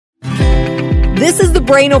This is the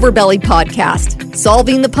Brain Over Belly podcast,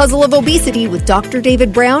 solving the puzzle of obesity with Dr.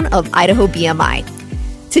 David Brown of Idaho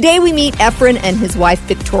BMI. Today we meet Efrain and his wife,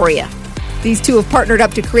 Victoria. These two have partnered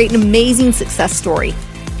up to create an amazing success story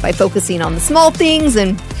by focusing on the small things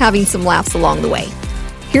and having some laughs along the way.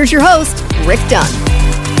 Here's your host, Rick Dunn.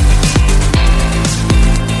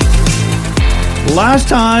 Last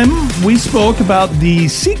time we spoke about the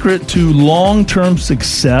secret to long-term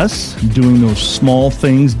success, doing those small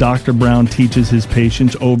things Dr. Brown teaches his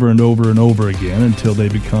patients over and over and over again until they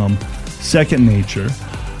become second nature.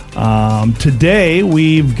 Today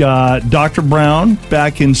we've got Dr. Brown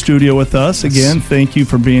back in studio with us again. Thank you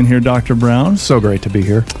for being here, Dr. Brown. So great to be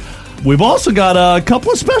here. We've also got a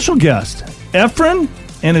couple of special guests, Efrain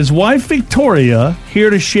and his wife Victoria, here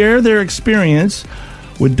to share their experience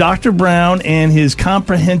with Dr. Brown and his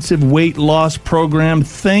comprehensive weight loss program.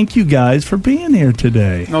 Thank you guys for being here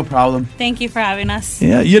today. No problem. Thank you for having us.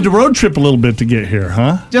 Yeah, you had to road trip a little bit to get here,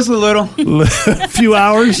 huh? Just a little. A few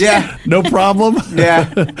hours? Yeah. No problem?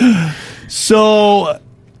 Yeah. So,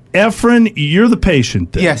 Efrain, you're the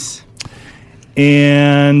patient then. Yes.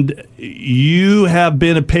 And you have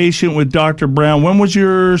been a patient with Dr. Brown. When was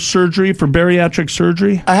your surgery for bariatric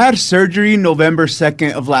surgery? I had surgery November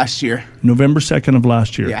 2nd of last year. November 2nd of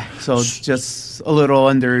last year. Yeah, so just a little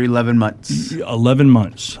under 11 months. 11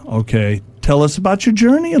 months. Okay. Tell us about your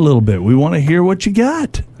journey a little bit. We want to hear what you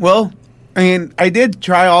got. Well, I mean, I did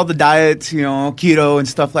try all the diets, keto and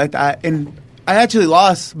stuff like that. And I actually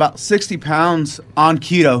lost about 60 pounds on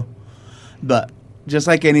keto. But just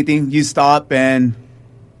like anything, you stop and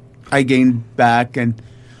I gained back. And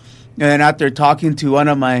then after talking to one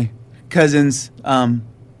of my cousin's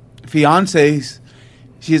fiancés,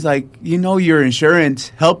 she's like, your insurance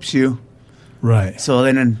helps you. Right. So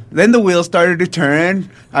then the wheels started to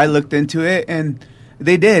turn. I looked into it, and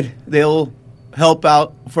they did. They'll help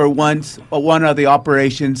out for one of the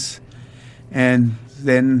operations. And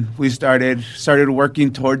then we started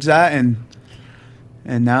working towards that, and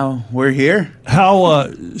now we're here.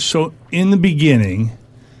 So in the beginning,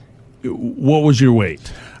 what was your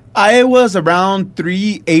weight? I was around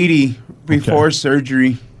 380 before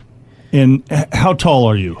surgery. And how tall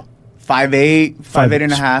are you? 5'8", 5'8"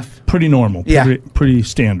 and a half. Pretty normal. Yeah. Pretty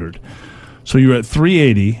standard. So you were at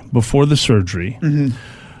 380 before the surgery.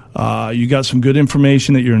 Mm-hmm. You got some good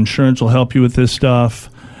information that your insurance will help you with this stuff.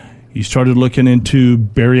 You started looking into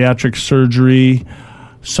bariatric surgery.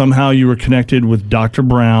 Somehow you were connected with Dr.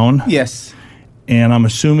 Brown. Yes. And I'm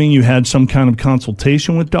assuming you had some kind of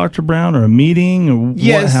consultation with Dr. Brown or a meeting? Or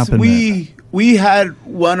what happened there? We had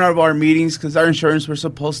one of our meetings because our insurance were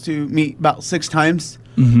supposed to meet about 6 times.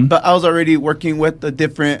 Mm-hmm. But I was already working with a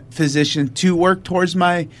different physician to work towards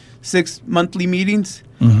my 6 monthly meetings.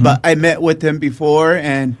 Mm-hmm. But I met with him before,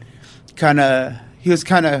 and he was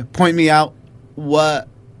pointing me out what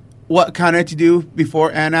kind of to do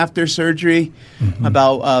before and after surgery, mm-hmm.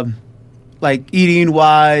 about like eating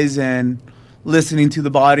wise and listening to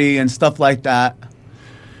the body and stuff like that.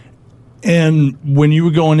 And when you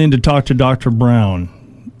were going in to talk to Dr. Brown,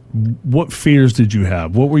 what fears did you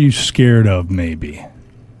have? What were you scared of, maybe?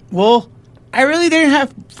 Well, I really didn't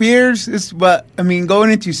have fears.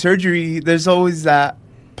 Going into surgery, there's always that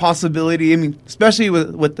possibility. I mean, especially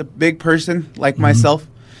with the big person like mm-hmm. myself,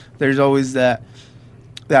 there's always that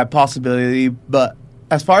possibility. But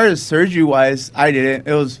as far as surgery-wise, I didn't.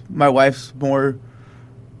 It was my wife's more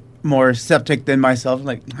septic than myself.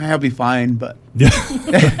 Like, I'll be fine, but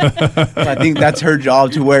I think that's her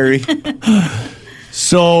job to worry.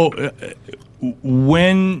 So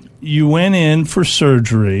when you went in for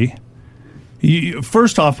surgery,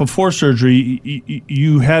 first off, before surgery,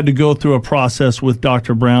 you had to go through a process with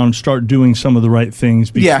Dr. Brown, start doing some of the right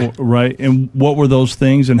things before, right? And what were those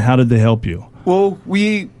things, and how did they help you? Well,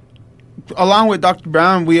 along with Dr.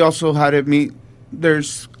 Brown, we also had to meet.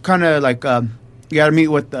 There's kind of like you got to meet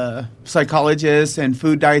with the psychologist and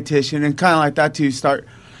food dietitian and kind of like that to start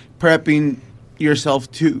prepping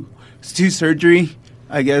yourself to surgery.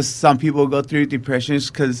 I guess some people go through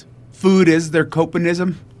depressions because food is their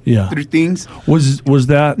copingism through things. Was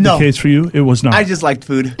that the case for you? It was not. I just liked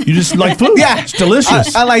food. You just like food? Yeah. It's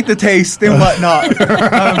delicious. I like the taste and whatnot.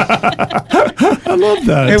 I love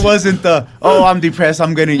that. It wasn't I'm depressed,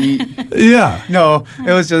 I'm going to eat. Yeah. No,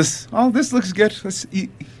 it was just, this looks good, let's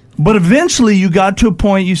eat. But eventually you got to a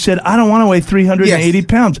point you said, I don't want to weigh 380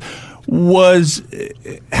 pounds.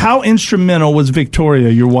 How instrumental was Victoria,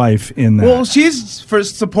 your wife, in that? Well, she's very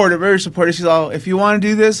supportive. She's all, if you want to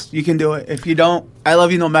do this, you can do it. If you don't, I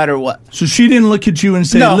love you no matter what. So she didn't look at you and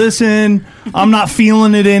say, No. listen, I'm not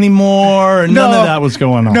feeling it anymore. None of that was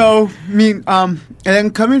going on. No, and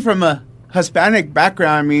then coming from a Hispanic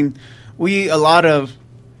background, we eat a lot of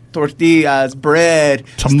tortillas, bread,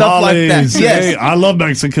 tamales, stuff like that. Yes, hey, I love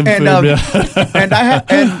Mexican food.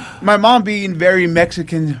 And my mom being very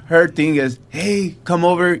Mexican, her thing is, hey, come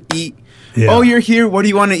over, eat. Yeah. Oh, you're here. What do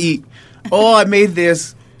you want to eat? Oh, I made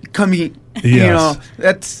this. Come eat. Yes. You know,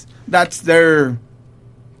 that's their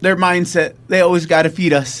mindset. They always got to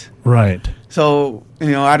feed us. Right. So,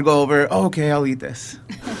 you know, I'd go over, oh, okay, I'll eat this.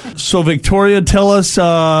 So, Victoria, tell us,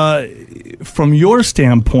 from your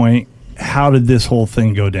standpoint, how did this whole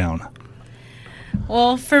thing go down?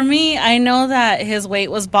 Well, for me, I know that his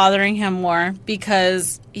weight was bothering him more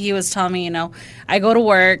because he was telling me, you know, I go to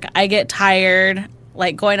work, I get tired,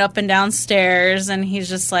 like going up and down stairs, and he's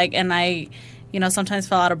just like, and I, you know, sometimes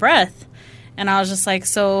fell out of breath. And I was just like,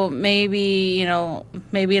 so maybe, you know,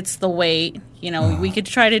 maybe it's the weight. You know, we could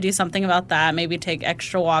try to do something about that, maybe take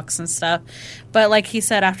extra walks and stuff. But like he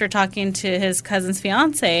said, after talking to his cousin's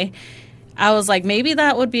fiance, I was like, maybe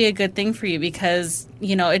that would be a good thing for you because,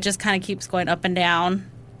 you know, it just kind of keeps going up and down,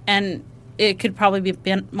 and it could probably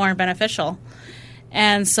be more beneficial.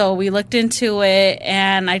 And so we looked into it,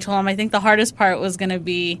 and I told him I think the hardest part was going to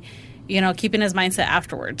be, you know, keeping his mindset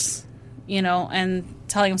afterwards, you know, and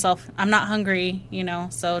telling himself, I'm not hungry, you know,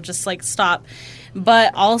 so just like stop.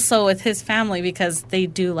 But also with his family, because they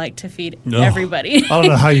do like to feed everybody. I don't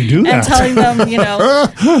know how you do that. And telling them, you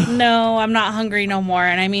know, no, I'm not hungry no more.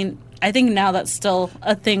 And I mean, I think now that's still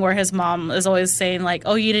a thing where his mom is always saying like,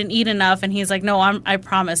 oh, you didn't eat enough. And he's like, no, I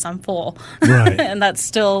promise I'm full. Right. And that's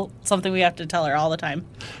still something we have to tell her all the time.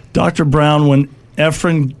 Dr. Brown, when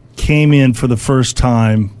Efrain came in for the first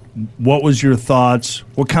time, what was your thoughts?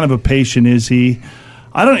 What kind of a patient is he?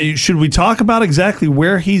 I don't know. Should we talk about exactly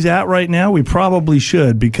where he's at right now? We probably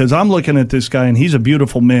should, because I'm looking at this guy and he's a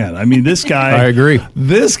beautiful man. I mean, this guy. I agree.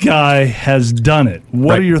 This guy has done it.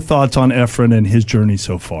 What are your thoughts on Efrain and his journey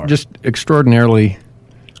so far? Just extraordinarily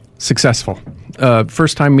successful.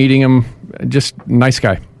 First time meeting him, just nice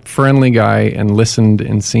guy, friendly guy, and listened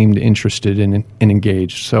and seemed interested and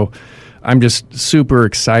engaged. So I'm just super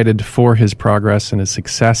excited for his progress and his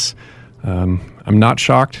success. I'm not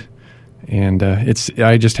shocked. And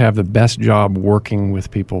I just have the best job working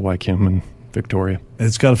with people like him and Victoria.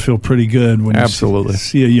 It's got to feel pretty good when Absolutely. you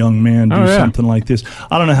see a young man do something like this.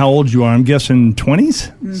 I don't know how old you are. I'm guessing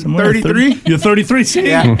 20s? 33. You're 33? See?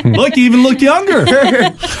 Yeah. Look, you even look younger.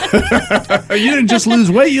 You didn't just lose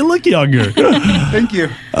weight, you look younger. Thank you.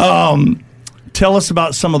 Tell us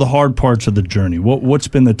about some of the hard parts of the journey. What's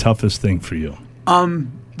been the toughest thing for you?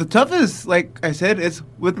 The toughest, like I said, is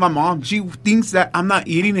with my mom. She thinks that I'm not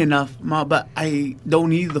eating enough, Mom, but I don't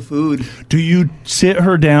need the food. Do you sit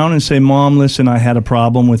her down and say, Mom, listen, I had a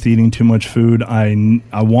problem with eating too much food. I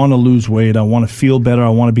want to lose weight. I want to feel better. I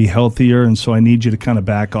want to be healthier. And so I need you to kind of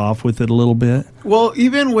back off with it a little bit? Well,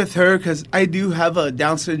 even with her, because I do have a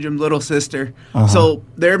Down syndrome little sister. So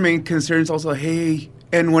their main concern is also, hey,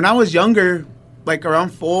 and when I was younger, like around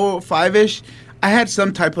 4 or 5-ish, I had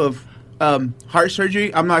some type of heart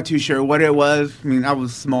surgery. I'm not too sure what it was. I mean, I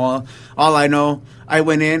was small. All I know, I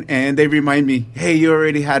went in and they remind me, hey, you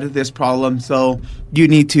already had this problem, so you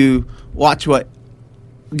need to watch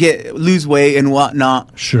lose weight and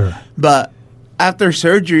whatnot. Sure. But after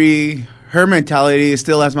surgery, her mentality is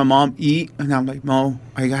still as my mom, eat. And I'm like, no,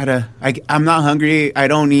 I'm not hungry. I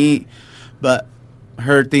don't eat. But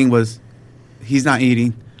her thing was, he's not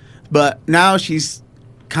eating. But now she's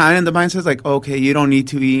kind of in the mindset like, okay, you don't need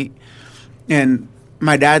to eat. And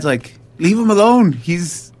my dad's like, leave him alone.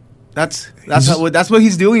 That's what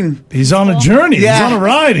he's doing. He's on a journey. Yeah. He's on a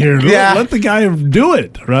ride here. Yeah. Let the guy do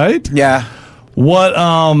it, right? Yeah. What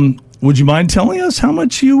would you mind telling us how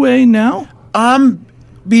much you weigh now?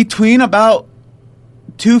 Between about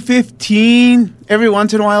 215. Every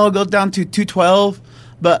once in a while I'll go down to 212,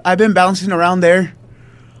 but I've been bouncing around there.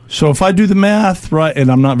 So if I do the math right,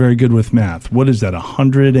 and I'm not very good with math, what is that,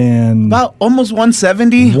 100 and... About almost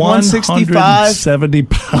 170, 165. 170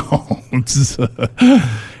 pounds.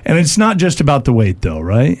 And it's not just about the weight, though,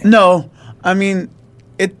 right? No. I mean,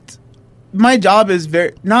 my job is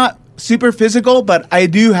not super physical, but I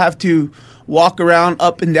do have to walk around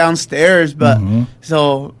up and down stairs. But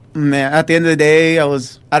so, man, at the end of the day, I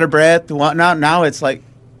was out of breath and whatnot. Now it's like,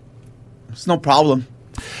 it's no problem.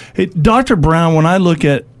 Hey, Dr. Brown, when I look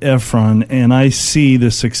at Efrain and I see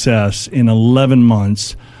the success in 11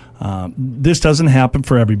 months, this doesn't happen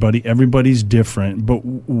for everybody. Everybody's different. But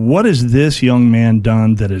what has this young man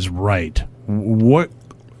done that is right?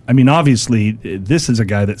 Obviously, this is a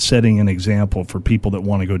guy that's setting an example for people that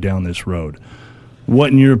want to go down this road.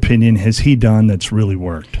 What, in your opinion, has he done that's really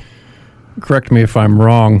worked? Correct me if I'm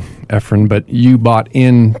wrong, Efrain, but you bought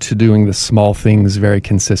into doing the small things very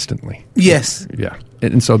consistently. Yes. Yeah.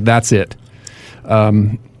 And so that's it.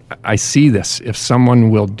 I see this. If someone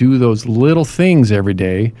will do those little things every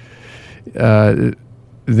day,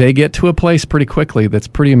 they get to a place pretty quickly that's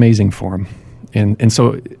pretty amazing for them. And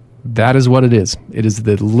so that is what it is. It is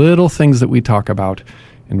the little things that we talk about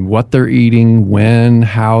and what they're eating, when,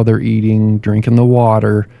 how they're eating, drinking the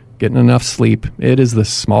water, getting enough sleep. It is the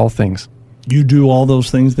small things. You do all those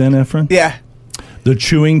things then, Efrain? Yeah. The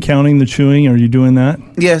chewing, counting the chewing, are you doing that?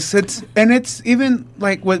 Yes, it's even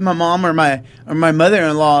like with my mom or my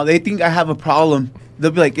mother-in-law, they think I have a problem.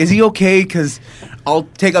 They'll be like, "Is he okay?" Because I'll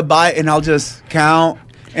take a bite and I'll just count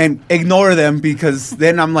and ignore them because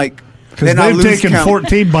then I'm like, because they've taken count.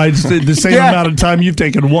 14 bites the same amount of time you've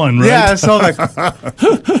taken one, right? Yeah, so like,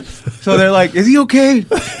 so they're like, "Is he okay?"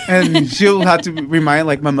 And she'll have to remind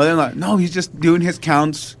like my mother-in-law, "No, he's just doing his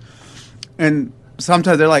counts." And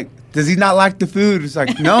sometimes they're like, "Does he not like the food?" It's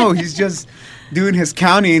like, no, he's just doing his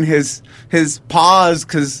counting, his pause,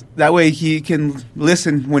 because that way he can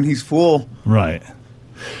listen when he's full. Right.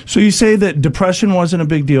 So you say that depression wasn't a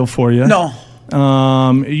big deal for you? No.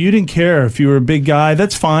 You didn't care if you were a big guy.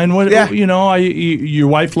 That's fine. Your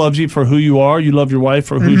wife loves you for who you are. You love your wife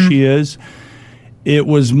for who she is. It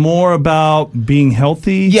was more about being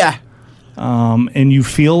healthy. Yeah. And you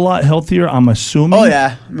feel a lot healthier, I'm assuming. Oh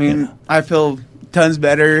yeah. I mean, I feel tons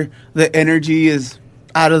better. The energy is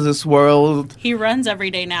out of this world. He runs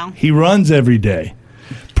every day now. He runs every day.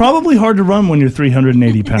 Probably hard to run when you're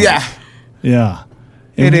 380 pounds. Yeah. Yeah.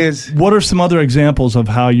 And it is. What are some other examples of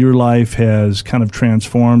how your life has kind of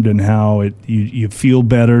transformed and how you feel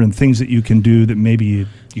better and things that you can do that maybe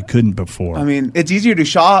you couldn't before? I mean, it's easier to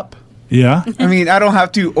shop. Yeah? I mean, I don't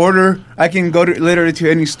have to order. I can go literally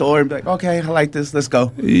to any store and be like, okay, I like this. Let's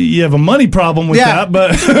go. You have a money problem with that,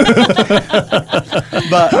 but...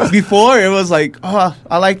 But before, it was like, oh,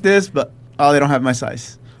 I like this, but, oh, they don't have my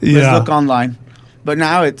size. Let's look online. But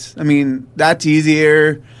now that's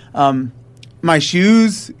easier. My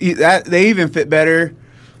shoes, they even fit better.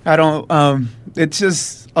 I don't... it's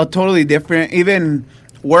just a totally different... Even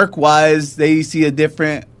work-wise, they see a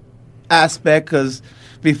different aspect because...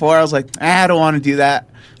 Before, I was like, I don't want to do that.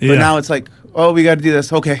 But now it's like, oh, we got to do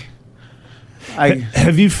this. Okay.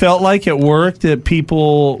 Have you felt like at work that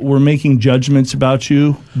people were making judgments about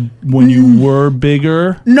you when you were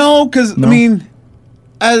bigger? No, because, I mean,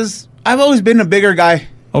 as I've always been a bigger guy.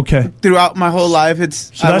 Okay. Throughout my whole life.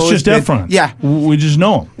 So that's just Efrain. Yeah. We just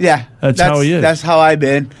know him. Yeah. That's how he is. That's how I've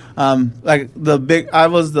been. I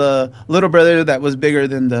was the little brother that was bigger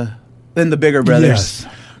than the bigger brothers.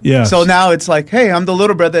 Yes. Yeah. So now it's like, hey, I'm the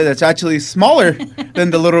little brother that's actually smaller than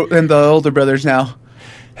the older brothers now.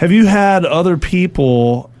 Have you had other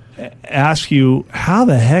people ask you, how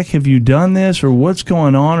the heck have you done this, or what's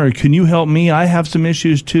going on, or can you help me? I have some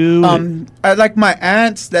issues too. Like my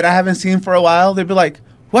aunts that I haven't seen for a while, they'd be like,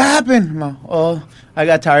 what happened? Like, oh, I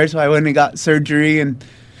got tired, so I went and got surgery, and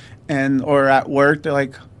or at work, they're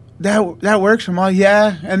like, that works for me.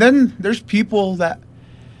 Yeah. And then there's people that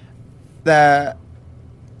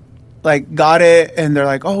like got it and they're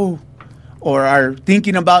like, oh, or are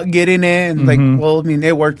thinking about getting it and like, well, I mean,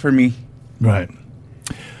 it worked for me. Right.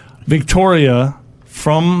 Victoria,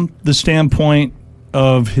 from the standpoint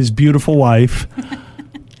of his beautiful wife,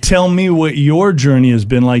 tell me what your journey has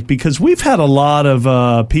been like, because we've had a lot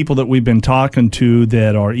of people that we've been talking to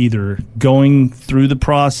that are either going through the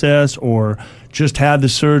process or just had the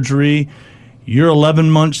surgery. You're 11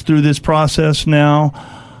 months through this process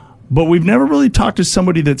now. But we've never really talked to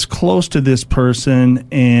somebody that's close to this person.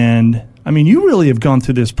 And, I mean, you really have gone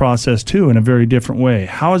through this process, too, in a very different way.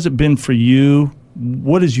 How has it been for you?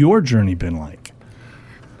 What has your journey been like?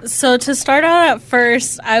 So to start out at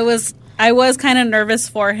first, I was kind of nervous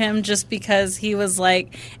for him just because he was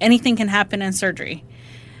like, anything can happen in surgery.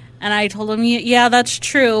 And I told him, yeah, that's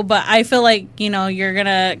true. But I feel like, you're going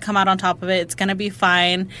to come out on top of it. It's going to be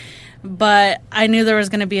fine. But I knew there was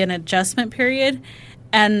going to be an adjustment period.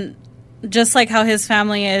 And just like how his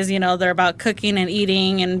family is, they're about cooking and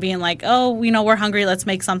eating and being like, oh, we're hungry, let's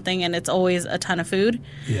make something. And it's always a ton of food.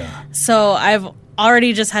 Yeah. So I've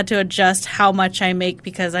already just had to adjust how much I make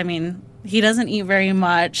because, he doesn't eat very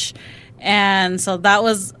much. And so that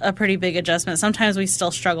was a pretty big adjustment. Sometimes we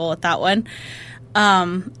still struggle with that one.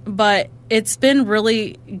 But it's been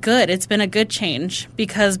really good. It's been a good change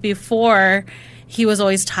because before he was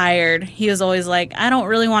always tired. He was always like, I don't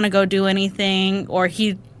really want to go do anything, or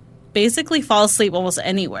he basically fall asleep almost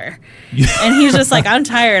anywhere. And he's just like, I'm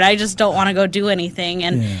tired. I just don't want to go do anything.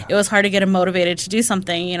 And it was hard to get him motivated to do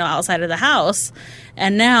something, outside of the house.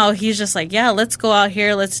 And now he's just like, yeah, let's go out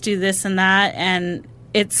here. Let's do this and that. And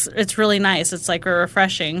it's really nice. It's like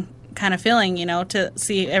refreshing kind of feeling, to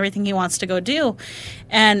see everything he wants to go do.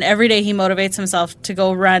 And every day he motivates himself to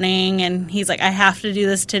go running, and he's like, I have to do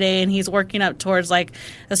this today, and he's working up towards like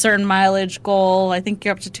a certain mileage goal. I think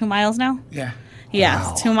you're up to 2 miles now? Yeah. Yeah,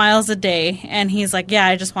 Wow. 2 miles a day. And he's like, yeah,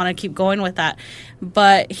 I just want to keep going with that.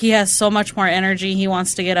 But he has so much more energy. He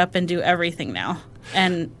wants to get up and do everything now.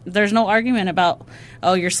 And there's no argument about,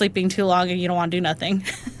 oh, you're sleeping too long and you don't want to do nothing.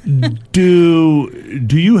 Do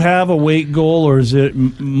you have a weight goal, or is it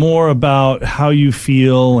more about how you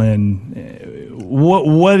feel, and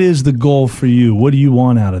what is the goal for you? What do you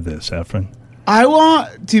want out of this, Efrain? I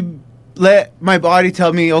want to let my body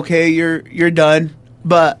tell me, okay, you're done.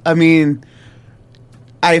 But I mean,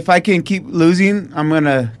 if I can keep losing, I'm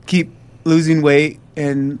gonna keep losing weight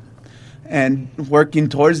and working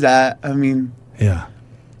towards that. I mean, Yeah.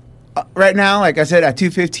 right now, like I said, at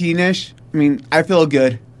 215-ish, I mean, I feel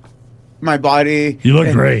good. My body. You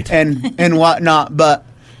look great. And whatnot. But,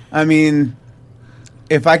 I mean,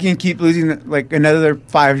 if I can keep losing like another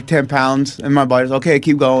 5 or 10 pounds and my body's okay,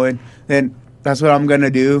 keep going, then that's what I'm going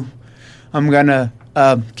to do. I'm going to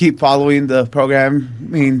keep following the program. I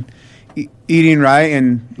mean, eating right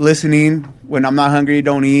and listening. When I'm not hungry,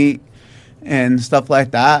 don't eat and stuff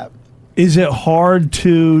like that. Is it hard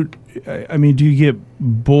to, I mean, do you get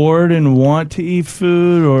bored and want to eat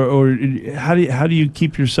food, or how do you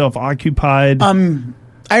keep yourself occupied?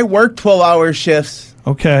 I work 12-hour shifts.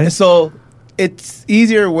 Okay. So it's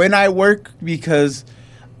easier when I work because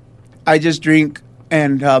I just drink.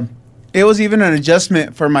 And it was even an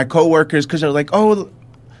adjustment for my coworkers because they're like, oh,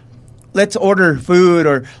 let's order food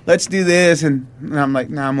or let's do this. And I'm like,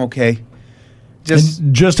 nah, I'm okay.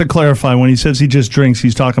 And just to clarify, when he says he just drinks,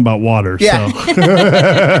 he's talking about water. Yeah. So.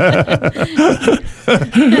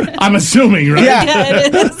 I'm assuming, right? Yeah. Yeah,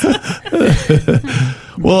 it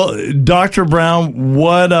is. Well, Dr. Brown,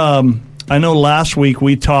 what I know last month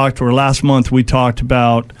we talked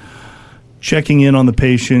about checking in on the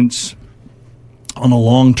patients on a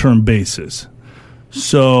long-term basis.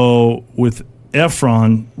 So with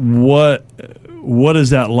Efrain, what is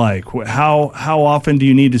that like? How often do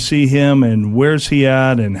you need to see him, and where's he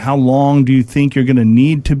at, and how long do you think you're going to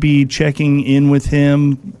need to be checking in with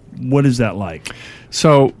him? What is that like?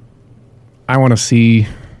 So I want to see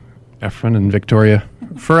Efrain and Victoria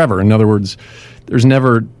forever. In other words, there's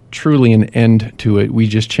never truly an end to it. We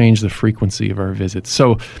just change the frequency of our visits.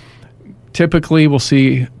 So typically we'll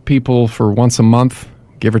see people for once a month,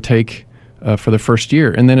 give or take, for the first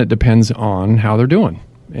year. And then it depends on how they're doing.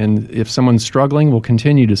 And if someone's struggling, we'll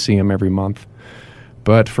continue to see them every month.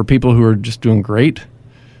 But for people who are just doing great,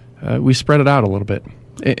 we spread it out a little bit.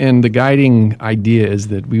 And the guiding idea is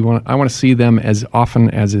that I want to see them as often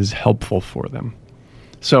as is helpful for them.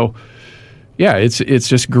 So, yeah, it's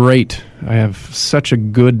just great. I have such a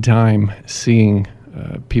good time seeing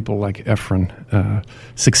people like Efrain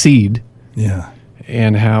succeed. Yeah.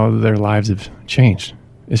 And how their lives have changed.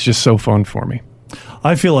 It's just so fun for me.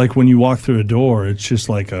 I feel like when you walk through a door, it's just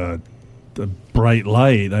like a bright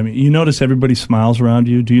light. I mean, you notice everybody smiles around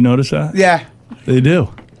you. Do you notice that? Yeah. They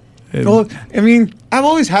do. Well, I mean, I've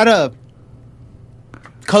always had a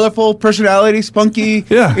colorful personality, spunky.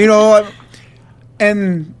 Yeah.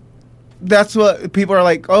 And that's what people are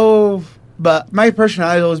like, oh, but my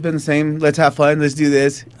personality has always been the same. Let's have fun. Let's do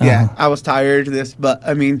this. Uh-huh. Yeah, I was tired of this. But,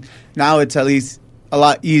 I mean, now it's at least a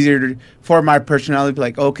lot easier for my personality to be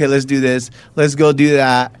like, okay, let's do this. Let's go do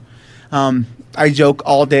that. I joke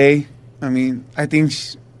all day. I mean, I think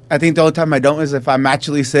the only time I don't is if I'm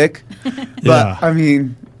actually sick. But, Yeah. I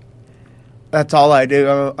mean, that's all I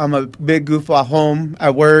do. I'm a big goofball at home,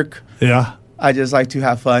 at work. Yeah. I just like to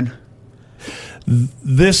have fun.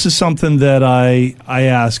 This is something that I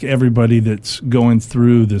ask everybody that's going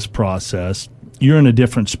through this process. You're in a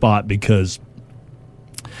different spot because,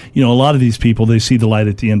 a lot of these people, they see the light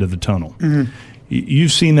at the end of the tunnel. Mm-hmm.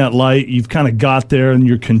 You've seen that light. You've kind of got there, and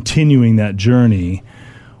you're continuing that journey.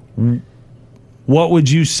 What would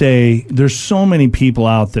you say? There's so many people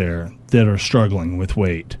out there that are struggling with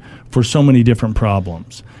weight for so many different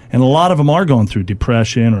problems. And a lot of them are going through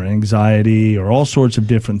depression or anxiety or all sorts of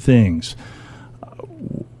different things.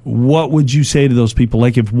 What would you say to those people?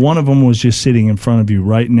 Like if one of them was just sitting in front of you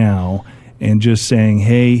right now and just saying,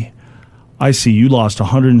 hey, I see you lost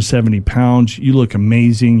 170 pounds. You look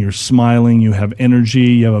amazing. You're smiling. You have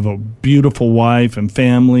energy. You have a beautiful wife and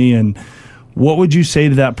family. And what would you say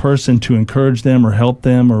to that person to encourage them or help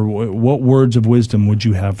them? Or what words of wisdom would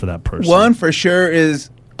you have for that person? One for sure is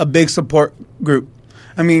a big support group.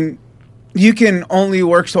 I mean, you can only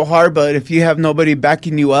work so hard, but if you have nobody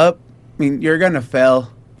backing you up, I mean, you're going to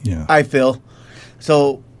fail. Yeah. I feel.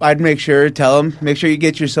 So I'd make sure to tell them, make sure you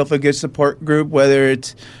get yourself a good support group, whether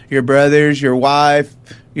it's your brothers, your wife,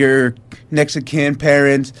 your next of kin,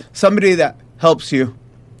 parents, somebody that helps you,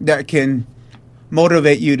 that can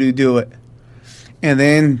motivate you to do it. And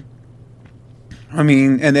then,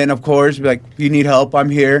 of course, be like, you need help, I'm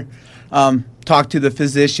here. Talk to the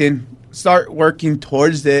physician, start working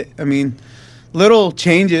towards it. I mean, little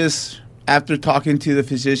changes after talking to the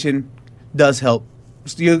physician does help.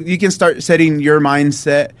 So you can start setting your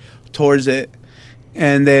mindset towards it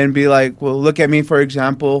and then be like, well, look at me, for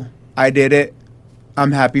example. I did it.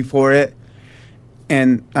 I'm happy for it.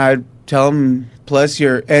 And I tell them, plus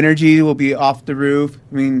your energy will be off the roof.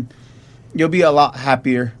 I mean, you'll be a lot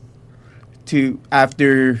happier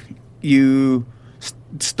after you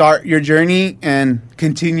start your journey and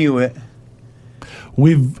continue it.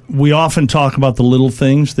 We often talk about the little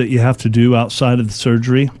things that you have to do outside of the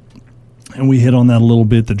surgery. And we hit on that a little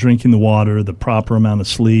bit, the drinking the water, the proper amount of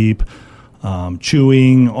sleep,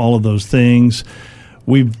 chewing, all of those things.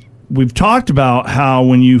 We've talked about how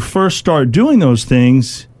when you first start doing those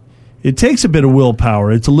things, it takes a bit of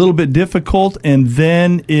willpower. It's a little bit difficult, and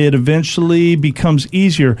then it eventually becomes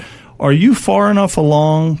easier. Are you far enough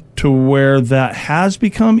along to where that has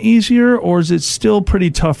become easier, or is it still pretty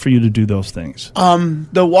tough for you to do those things?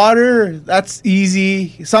 The water, that's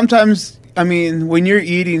easy. Sometimes, when you're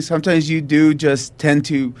eating, sometimes you do just tend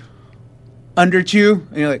to under-chew,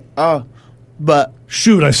 and you're like, oh, but...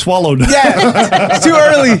 Shoot, I swallowed. Yeah, it's too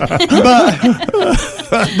early.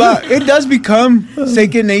 But it does become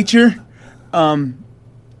second nature to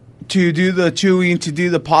do the chewing, to do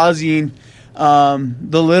the pausing,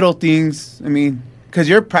 the little things. Because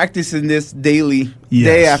you're practicing this daily,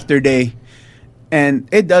 day after day. And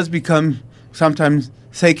it does become sometimes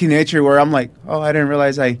second nature where I'm like, oh, I didn't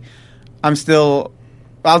realize I'll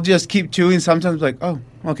just keep chewing. Sometimes like, oh,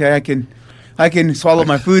 okay, I can swallow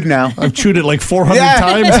my food now. I've chewed it like 400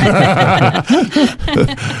 times.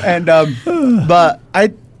 And but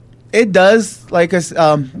it does, like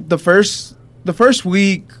the first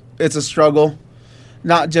week it's a struggle,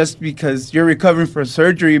 not just because you're recovering from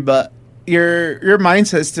surgery, but your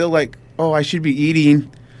mindset's still like, oh, I should be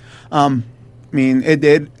eating. It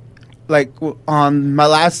did. Like on my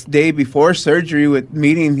last day before surgery with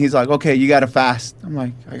meeting, he's like, okay, you got to fast. I'm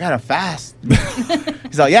like, I got to fast?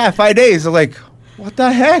 He's like, yeah, 5 days. I'm like, what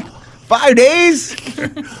the heck? 5 days?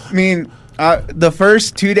 The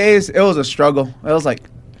first 2 days, it was a struggle. It was like,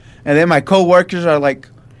 and then my coworkers are like,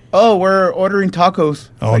 oh, we're ordering tacos.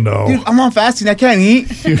 Oh, like, no. Dude, I'm on fasting. I can't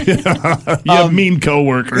eat. You have mean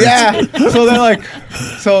coworkers. Yeah. So they're like,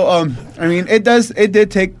 it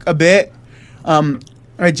did take a bit.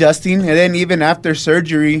 Adjusting, and then even after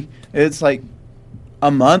surgery, it's like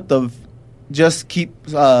a month of just keep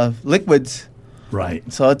liquids. Right.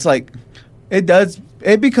 So it's like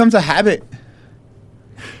it becomes a habit.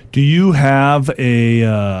 Do you have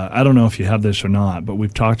I don't know if you have this or not, but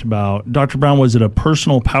we've talked about, Dr. Brown, was it a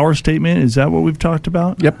personal power statement? Is that what we've talked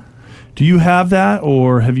about? Yep. Do you have that,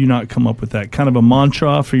 or have you not come up with that? Kind of a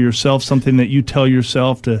mantra for yourself, something that you tell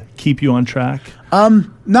yourself to keep you on track?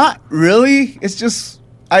 Not really. It's just,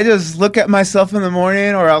 I just look at myself in the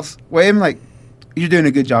morning, or else I'm like, you're doing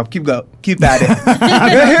a good job. Keep at it.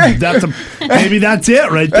 Maybe that's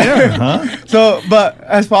it right there, huh? So, but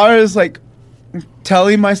as far as like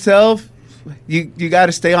telling myself, you got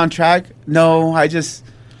to stay on track. No, I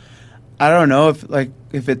don't know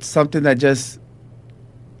if it's something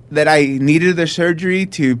that I needed the surgery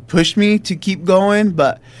to push me to keep going,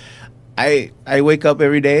 but I wake up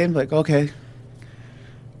every day and like, okay.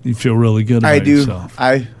 You feel really good about yourself.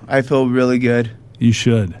 I feel really good. You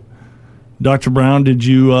should. Dr. Brown, did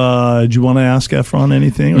you want to ask Efrain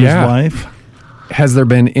anything, or his wife? Has there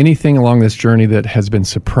been anything along this journey that has been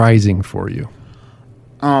surprising for you?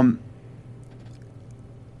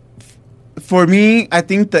 For me, I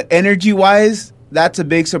think the energy-wise, that's a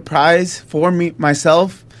big surprise for me,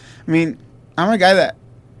 myself. I'm a guy that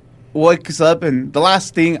wakes up and the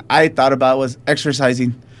last thing I thought about was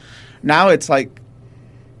exercising. Now it's like,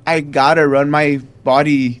 I gotta run. My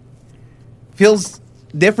body feels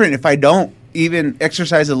different if I don't even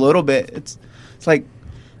exercise a little bit. It's like,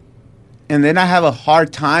 and then I have a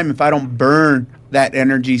hard time if I don't burn that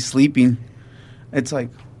energy sleeping. It's like,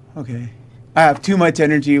 okay, I have too much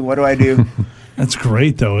energy. What do I do? That's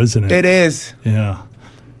great, though, isn't it? It is. Yeah.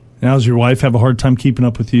 Now, does your wife have a hard time keeping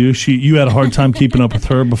up with you? You had a hard time keeping up with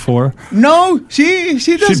her before? No, she does.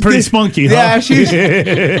 She's pretty spunky, huh? Yeah, she's.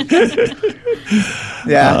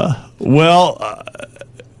 Yeah.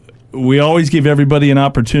 We always give everybody an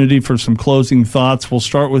opportunity for some closing thoughts. We'll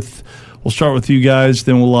start with We'll start with you guys,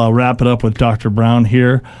 then we'll wrap it up with Dr. Brown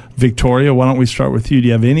here. Victoria, why don't we start with you? Do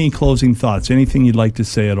you have any closing thoughts, anything you'd like to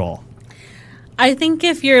say at all? I think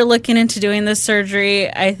if you're looking into doing this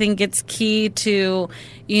surgery, I think it's key to,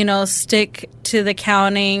 stick to the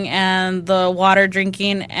counting and the water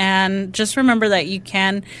drinking, and just remember that you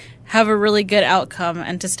can have a really good outcome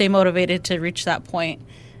and to stay motivated to reach that point.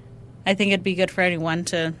 I think it'd be good for anyone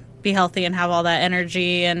to be healthy and have all that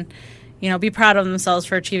energy and, be proud of themselves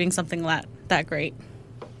for achieving something that great.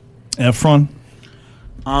 Efrain?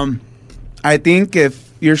 I think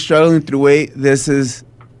if you're struggling through weight, this is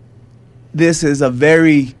a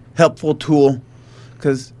very helpful tool,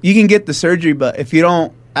 because you can get the surgery, but if you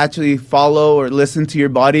don't actually follow or listen to your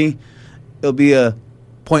body, it'll be a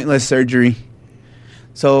pointless surgery.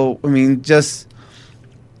 So, just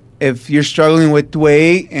if you're struggling with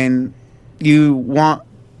weight and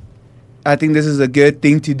I think this is a good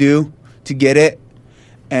thing to do, to get it.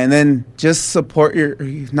 And then just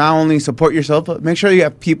not only support yourself, but make sure you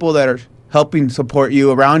have people that are helping support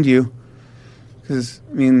you around you. Because,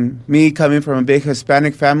 me coming from a big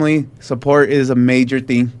Hispanic family, support is a major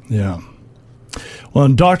thing. Yeah. Well,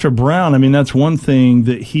 and Dr. Brown, that's one thing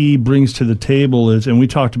that he brings to the table is, and we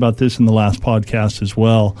talked about this in the last podcast as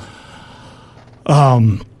well,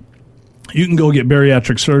 you can go get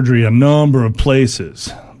bariatric surgery a number of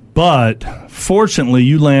places. But fortunately,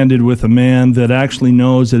 you landed with a man that actually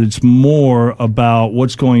knows that it's more about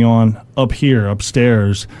what's going on up here,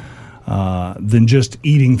 upstairs, than just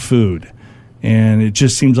eating food. And it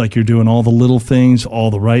just seems like you're doing all the little things,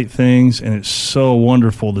 all the right things, and it's so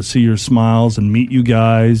wonderful to see your smiles and meet you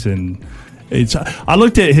guys. And I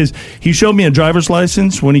looked at he showed me a driver's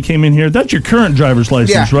license when he came in here. That's your current driver's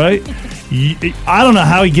license, right? I don't know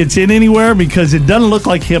how he gets in anywhere because it doesn't look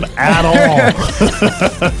like him at all.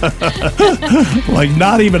 Like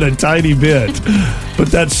not even a tiny bit. But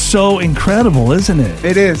that's so incredible, isn't it?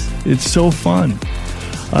 It is. It's so fun.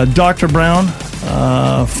 Dr. Brown,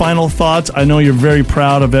 final thoughts. I know you're very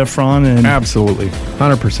proud of Efrain. And absolutely,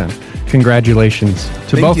 100%. Congratulations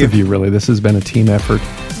to both of you, really. This has been a team effort.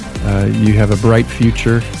 You have a bright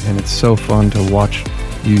future, and it's so fun to watch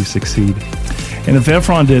you succeed. And if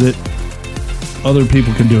Efrain did it, other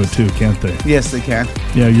people can do it too, can't they? Yes, they can.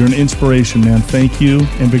 Yeah, you're an inspiration, man. Thank you.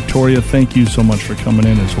 And Victoria, thank you so much for coming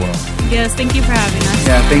in as well. Yes, thank you for having us.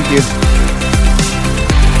 Yeah, thank you.